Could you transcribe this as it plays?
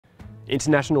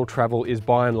International travel is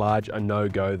by and large a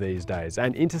no-go these days,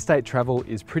 and interstate travel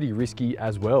is pretty risky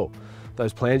as well.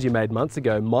 Those plans you made months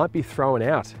ago might be thrown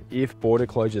out if border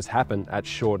closures happen at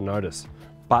short notice.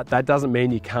 But that doesn't mean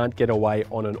you can't get away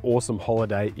on an awesome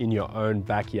holiday in your own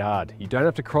backyard. You don't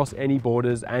have to cross any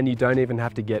borders, and you don't even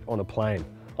have to get on a plane.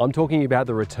 I'm talking about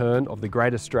the return of the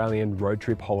Great Australian Road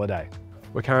Trip Holiday.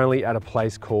 We're currently at a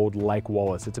place called Lake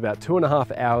Wallace. It's about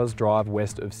 2.5 hours drive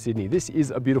west of Sydney. This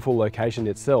is a beautiful location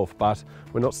itself, but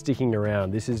we're not sticking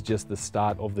around. This is just the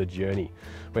start of the journey.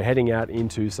 We're heading out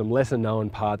into some lesser known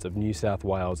parts of New South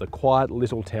Wales, a quiet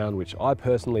little town which I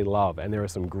personally love, and there are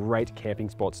some great camping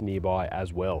spots nearby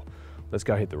as well. Let's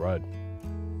go hit the road.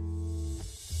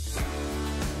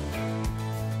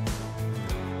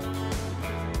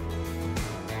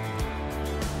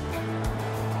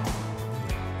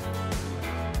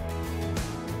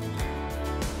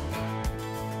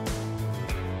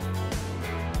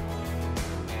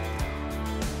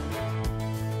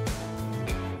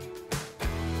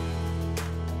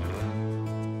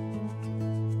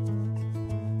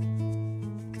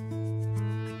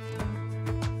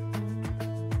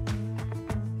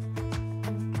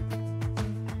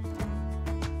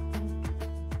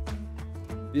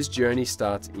 This journey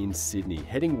starts in Sydney,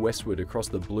 heading westward across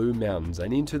the Blue Mountains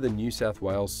and into the New South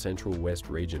Wales Central West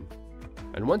region.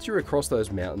 And once you're across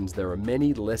those mountains, there are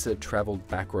many lesser travelled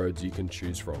back roads you can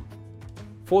choose from.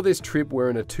 For this trip,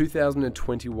 we're in a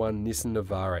 2021 Nissan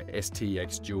Navara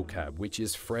ST-X dual cab, which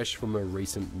is fresh from a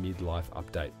recent midlife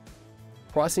update.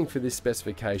 Pricing for this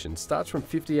specification starts from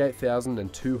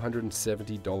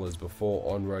 $58,270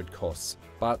 before on-road costs,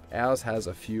 but ours has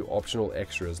a few optional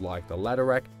extras like the ladder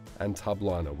rack and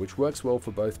Tubliner, which works well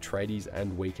for both tradies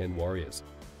and weekend warriors.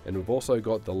 And we've also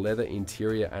got the leather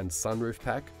interior and sunroof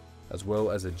pack, as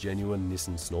well as a genuine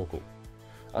Nissan Snorkel.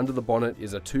 Under the bonnet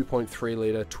is a 2.3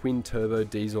 litre twin-turbo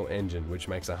diesel engine, which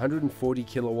makes 140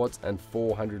 kilowatts and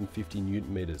 450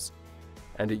 newton meters.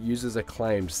 And it uses a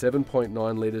claimed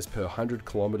 7.9 litres per 100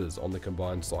 kilometres on the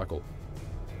combined cycle.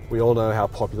 We all know how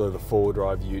popular the four-wheel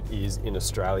drive ute is in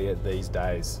Australia these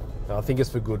days. And I think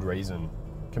it's for good reason.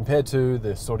 Compared to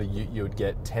the sort of ute you would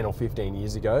get 10 or 15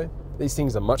 years ago, these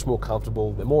things are much more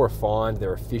comfortable, they're more refined,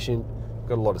 they're efficient,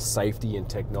 got a lot of safety and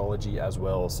technology as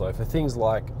well. So for things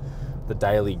like the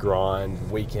daily grind,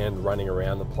 weekend running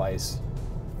around the place,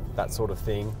 that sort of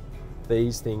thing,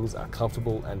 these things are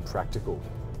comfortable and practical.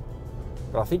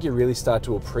 But I think you really start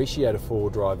to appreciate a four-wheel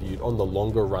drive ute on the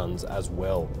longer runs as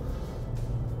well.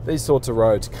 These sorts of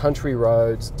roads, country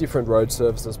roads, different road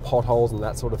surfaces, potholes and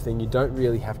that sort of thing, you don't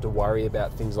really have to worry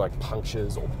about things like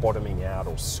punctures or bottoming out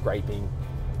or scraping.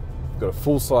 You've got a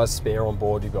full-size spare on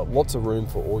board, you've got lots of room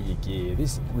for all your gear.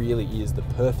 This really is the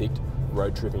perfect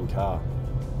road tripping car.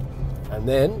 And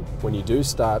then when you do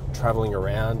start traveling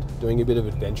around, doing a bit of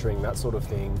adventuring, that sort of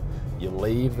thing, you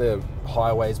leave the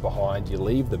highways behind, you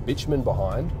leave the bitumen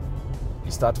behind, you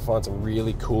start to find some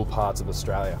really cool parts of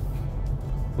Australia.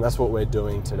 And that's what we're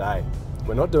doing today.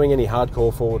 We're not doing any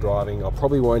hardcore four-wheel driving. I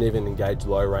probably won't even engage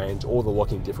low range or the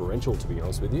locking differential, to be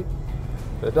honest with you.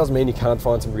 But it doesn't mean you can't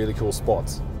find some really cool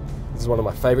spots. This is one of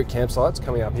my favorite campsites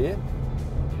coming up here.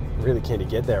 I'm really keen to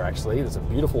get there actually. It's a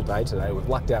beautiful day today. We've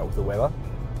lucked out with the weather.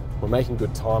 We're making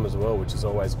good time as well, which is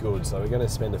always good. So we're going to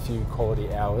spend a few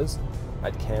quality hours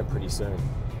at camp pretty soon.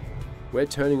 We're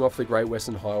turning off the Great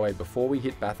Western Highway before we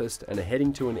hit Bathurst and are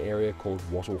heading to an area called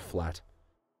Wattle Flat.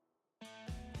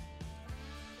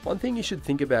 One thing you should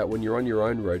think about when you're on your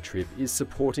own road trip is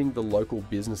supporting the local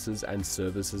businesses and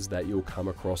services that you'll come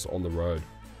across on the road.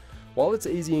 While it's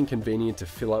easy and convenient to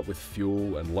fill up with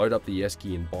fuel and load up the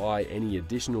esky and buy any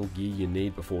additional gear you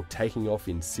need before taking off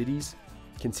in cities,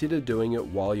 consider doing it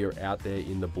while you're out there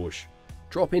in the bush.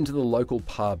 Drop into the local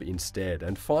pub instead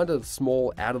and find a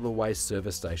small out-of-the-way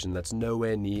service station that's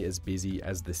nowhere near as busy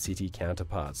as the city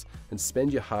counterparts and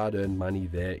spend your hard-earned money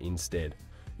there instead.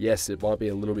 Yes, it might be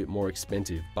a little bit more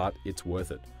expensive, but it's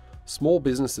worth it. Small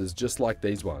businesses just like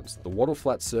these ones, the Wattle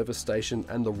Flat Service Station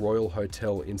and the Royal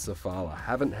Hotel in Sofala,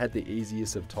 haven't had the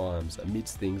easiest of times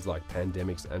amidst things like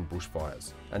pandemics and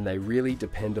bushfires. And they really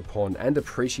depend upon and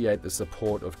appreciate the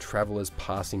support of travellers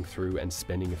passing through and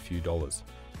spending a few dollars.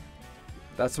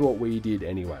 That's what we did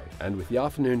anyway, and with the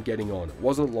afternoon getting on, it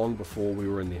wasn't long before we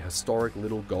were in the historic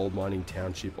little gold mining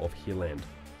township of Hillend.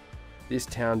 This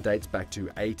town dates back to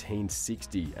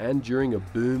 1860, and during a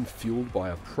boom fueled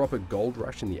by a proper gold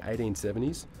rush in the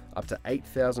 1870s, up to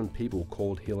 8,000 people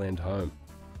called Hillend home.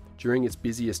 During its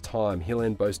busiest time,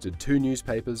 Hillend boasted 2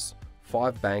 newspapers,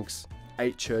 5 banks,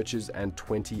 8 churches and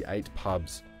 28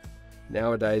 pubs.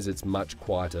 Nowadays it's much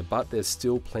quieter, but there's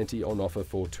still plenty on offer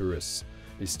for tourists.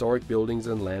 Historic buildings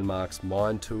and landmarks,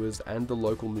 mine tours, and the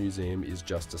local museum is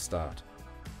just a start.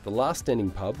 The last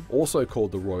standing pub, also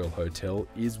called the Royal Hotel,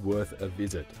 is worth a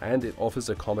visit, and it offers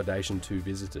accommodation to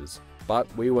visitors. But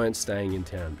we weren't staying in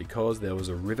town because there was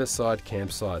a riverside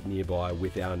campsite nearby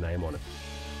with our name on it.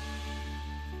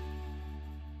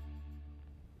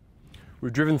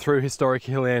 We've driven through historic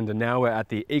Hill End and now we're at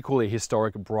the equally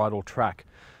historic Bridle Track.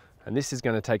 And this is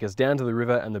going to take us down to the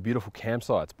river and the beautiful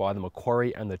campsites by the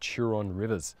Macquarie and the Turon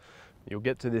rivers. You'll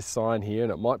get to this sign here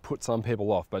and it might put some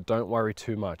people off, but don't worry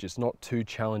too much. It's not too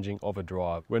challenging of a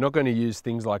drive. We're not going to use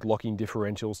things like locking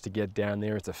differentials to get down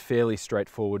there. It's a fairly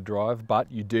straightforward drive,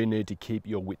 but you do need to keep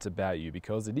your wits about you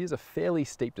because it is a fairly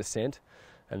steep descent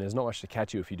and there's not much to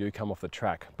catch you if you do come off the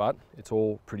track, but it's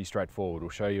all pretty straightforward.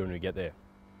 We'll show you when we get there.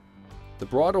 The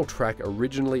Bridle Track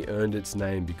originally earned its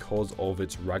name because of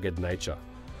its rugged nature.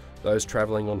 Those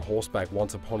travelling on horseback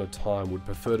once upon a time would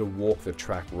prefer to walk the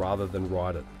track rather than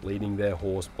ride it, leading their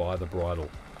horse by the bridle.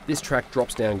 This track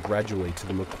drops down gradually to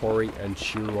the Macquarie and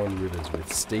Turon rivers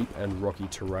with steep and rocky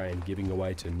terrain giving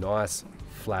way to nice,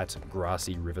 flat,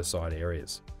 grassy riverside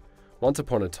areas. Once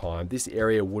upon a time, this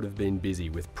area would have been busy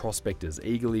with prospectors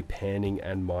eagerly panning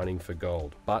and mining for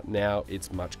gold, but now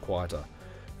it's much quieter,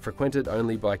 frequented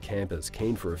only by campers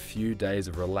keen for a few days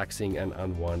of relaxing and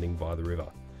unwinding by the river.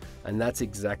 And that's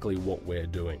exactly what we're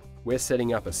doing. We're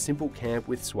setting up a simple camp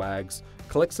with swags,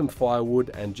 collect some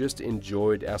firewood and just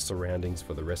enjoyed our surroundings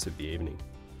for the rest of the evening.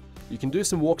 You can do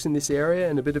some walks in this area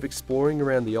and a bit of exploring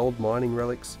around the old mining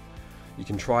relics. You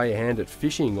can try your hand at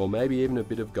fishing or maybe even a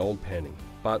bit of gold panning.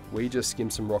 But we just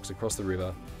skimmed some rocks across the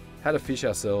river, had a fish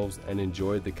ourselves and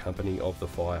enjoyed the company of the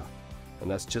fire. And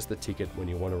that's just the ticket when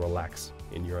you want to relax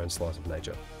in your own slice of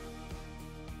nature.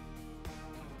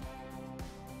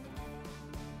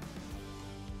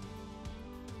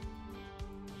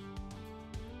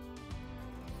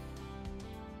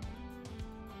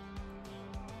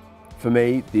 For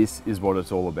me, this is what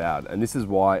it's all about, and this is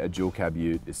why a dual cab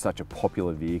ute is such a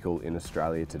popular vehicle in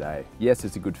Australia today. Yes,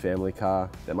 it's a good family car,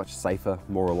 they're much safer,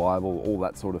 more reliable, all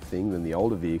that sort of thing than the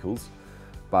older vehicles,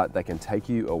 but they can take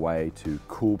you away to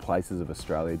cool places of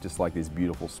Australia, just like this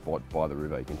beautiful spot by the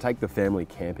river. You can take the family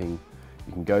camping,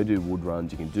 you can go do wood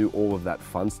runs, you can do all of that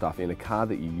fun stuff in a car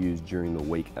that you use during the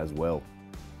week as well.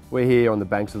 We're here on the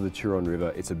banks of the Turon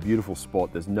River. It's a beautiful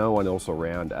spot. There's no one else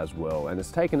around as well. And it's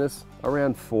taken us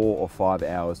around 4 or 5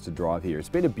 hours to drive here. It's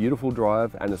been a beautiful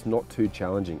drive and it's not too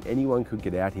challenging. Anyone could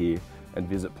get out here and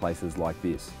visit places like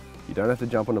this. You don't have to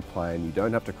jump on a plane, you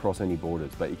don't have to cross any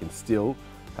borders, but you can still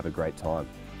have a great time.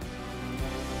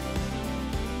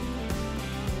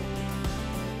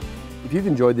 If you've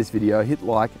enjoyed this video, hit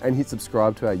like and hit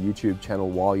subscribe to our YouTube channel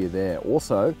while you're there.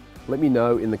 Also, let me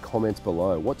know in the comments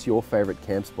below, what's your favourite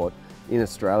camp spot in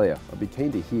Australia? I'd be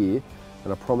keen to hear,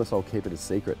 and I promise I'll keep it a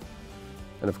secret.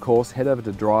 And of course, head over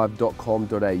to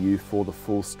Drive.com.au for the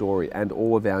full story and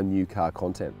all of our new car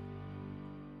content.